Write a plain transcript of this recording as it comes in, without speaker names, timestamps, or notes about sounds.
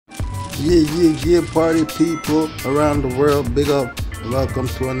Yeah, party people around the world, big up. Welcome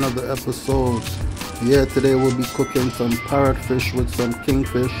to another episode. Yeah, today we'll be cooking some parrotfish with some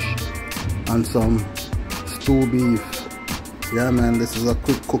kingfish and some stew beef. Yeah, man, this is a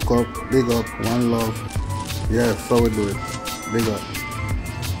quick cook up. Big up, one love. Yeah, so we do it. Big up.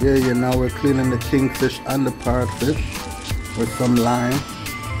 Yeah, now we're cleaning the kingfish and the parrotfish with some lime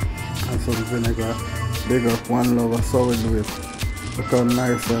and some vinegar. Big up, one love. That's how we do it. Look how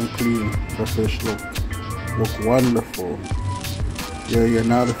nice and clean the fish look wonderful. Yeah,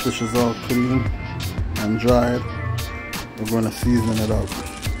 now the fish is all clean and dried. We're going to season it up.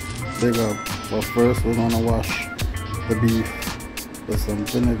 Big up. But first we're going to wash the beef with some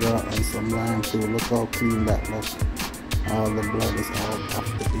vinegar and some lime too. Look how clean that looks. All the blood is all off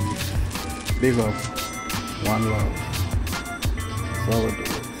the beef. Big up. One love. That's how we do it.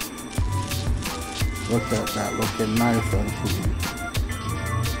 Look at that, looking nice and clean.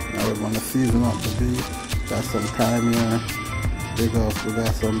 Now we're going to season up the beef. Got some thyme here. Big up. We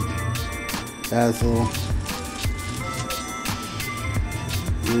got some basil.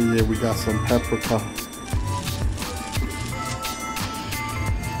 Yeah, we got some paprika.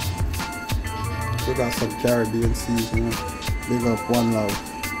 We got some Caribbean seasoning. Big up, one love.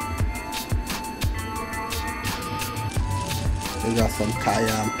 We got some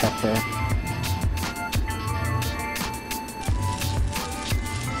cayenne pepper.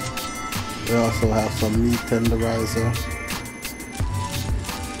 We also have some meat tenderizer.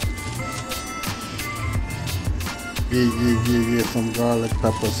 Yeah, some garlic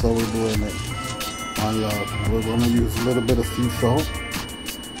pepper, so we're doing it. One love. We're gonna use a little bit of sea salt.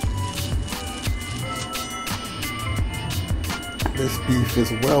 This beef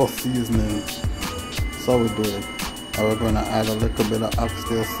is well seasoned, so we do it. Now we're gonna add a little bit of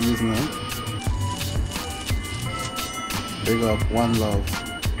oxtail seasoning. Big up, one love.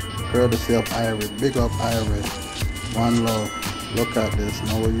 Courtesy of Irie. Big up Irie. One love. Look at this.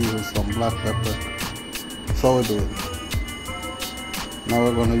 Now we're using some black pepper. So we do it. Now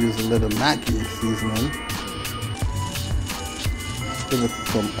we're going to use a little Maggi seasoning. Give it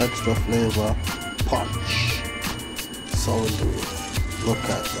some extra flavor. Punch. So we do it. Look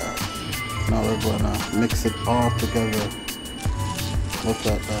at that. Now we're going to mix it all together. Look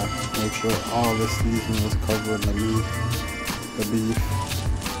at that. Make sure all the seasoning is covering the meat, the beef.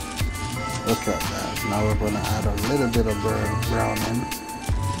 Look at that. Now we're going to add a little bit of browning.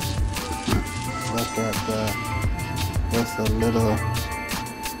 Look at that. Just a little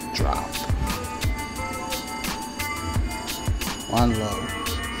drop. One love.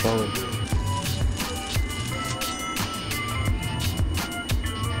 So we do.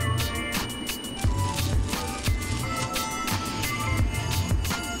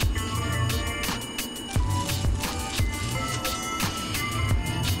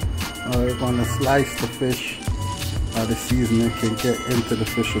 Now we're going to slice the fish. The seasoning can get into the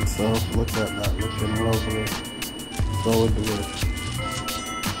fish itself. Look at that, looking lovely. So we'll do it.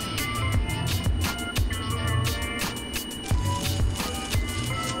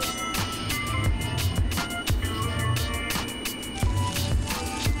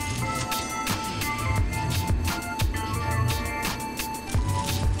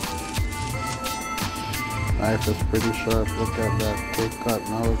 Knife is pretty sharp. Look at that, quick cut.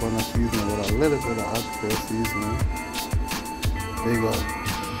 Now we're going to season it with a little bit of oxtail seasoning. Big up.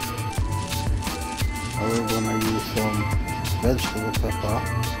 Now we're going to use some vegetable pepper.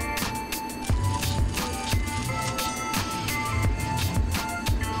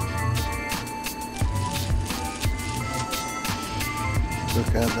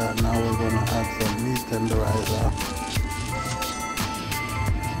 Look at that. Now we're going to add some meat tenderizer.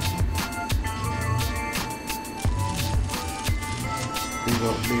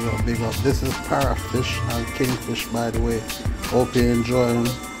 Big up. This is parrotfish and kingfish, by the way. Hope you're enjoying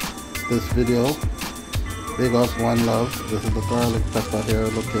this video. Big up, one love. This is the garlic pepper here,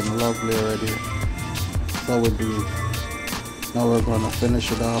 looking lovely already. So we do it. Now we're going to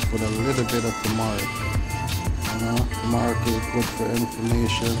finish it off with a little bit of turmeric. Turmeric is good for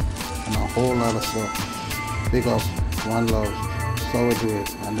inflammation and a whole lot of stuff. Big up, one love. So we do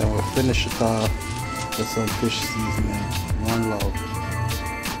it. And then we'll finish it off with some fish seasoning. One love.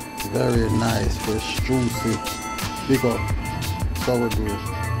 Very nice fish, juicy. Big up. So we do it.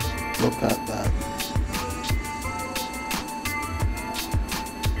 Look at that.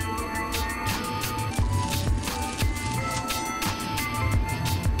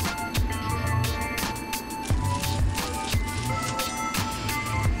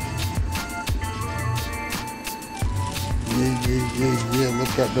 Yeah.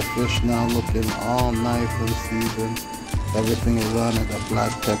 Look at the fish now, looking all nice and seasoned. Everything is on it, the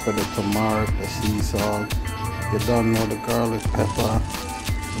black pepper, the turmeric, the sea salt. You don't know the garlic pepper,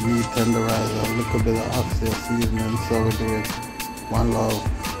 the meat tenderizer, a little bit of oxtail seasoning, so we do it. One love,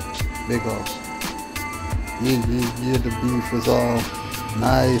 big up. Yeah, the beef is all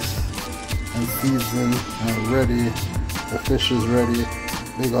nice and seasoned and ready. The fish is ready.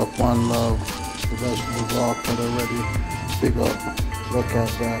 Big up, one love. The vegetables all cut already. Big up. Look at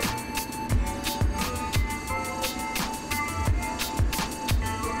that.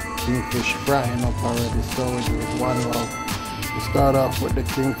 Kingfish frying up already, so we do it. One love. We start off with the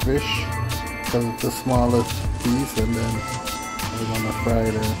kingfish because it's the smallest piece, and then we're gonna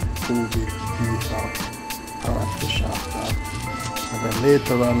fry the 2 big piece off. Fish after, and then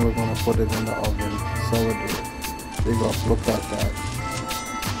later on we're going to put it in the oven, so we do it. Big up, look at that,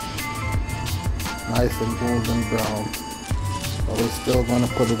 nice and golden brown. But we're still going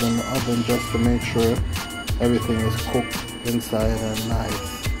to put it in the oven just to make sure everything is cooked inside and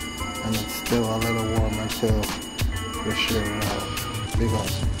nice, and it's still a little warm until we share it out. Big up,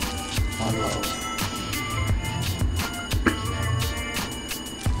 one love.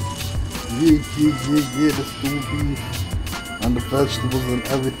 Yeah, the stewed beef and the vegetables and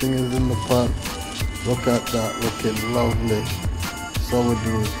everything is in the pot. Look at that, looking lovely. So we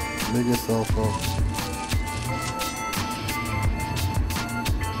do it. Big yourself up.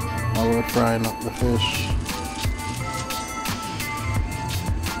 Now we're frying up the fish.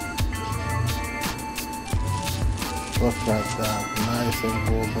 Look at that, nice and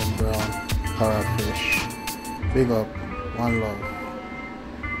golden brown parrotfish. Big up, one love.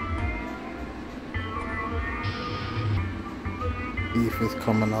 Beef is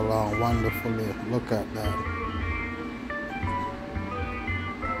coming along wonderfully. Look at that.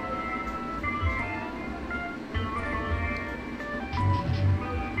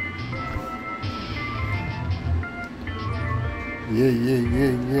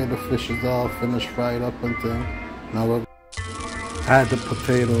 Yeah. The fish is all finished, fried up and thing. Now we'll add the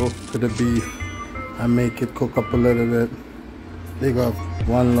potato to the beef and make it cook up a little bit. Big up,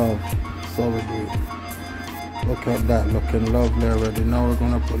 one love. So we do it. Look at that, looking lovely already. Now we're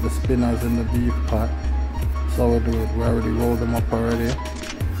gonna put the spinners in the beef pot. So we do it. We already rolled them up already.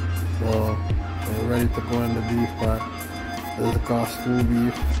 So we're ready to go in the beef pot. This is called stew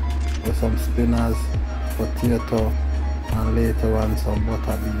beef with some spinners, potato, and later on some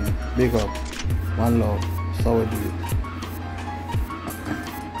butter bean. Big up, one love. So we do it.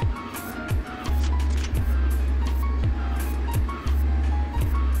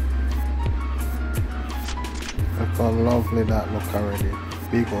 Look how lovely that look already.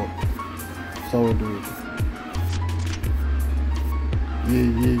 Big up. So we do it.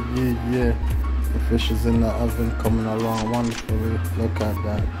 Yeah. The fish is in the oven coming along wonderfully. Look at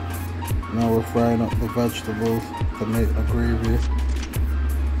that. Now we're frying up the vegetables to make the gravy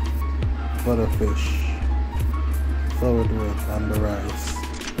for the fish. So we do it on the rice.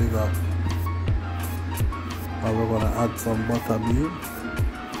 Big up. Now we're gonna add some butter bean,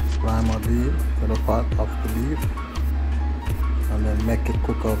 lima bean to the pot of the beef, and then make it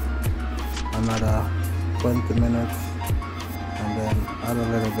cook up another 20 minutes, and then add a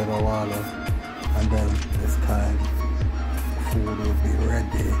little bit of water, and then it's time. Food will be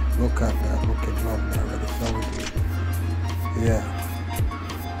ready. Look at that, looking lovely already. So we do it. Yeah.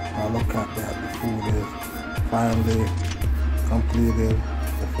 Now look at that, the food is finally completed.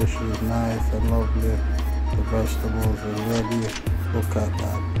 The fish is nice and lovely. The vegetables are ready. Look at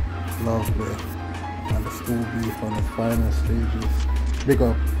that, lovely. And the stew beef on its final stages. Big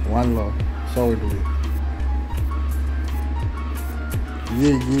up, one love. So we do it.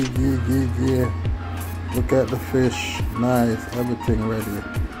 Yeah. Look at the fish, nice, everything ready.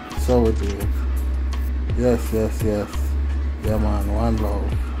 So we do it. Yes. Yeah man, one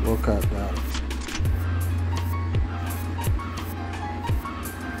love. Look at that.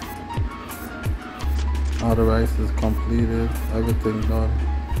 Now the rice is completed, everything done.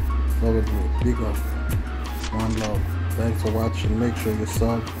 So we do it. Big up, one love. Thanks for watching. Make sure you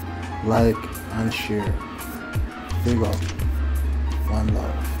sub, like, and share. Big up, one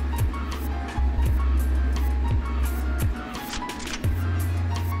love.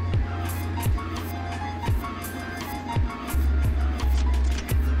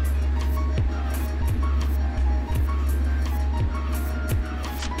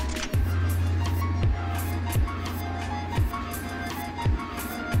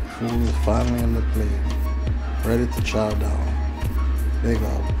 Food is finally on the plate, ready to chow down. Big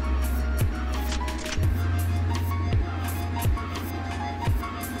up.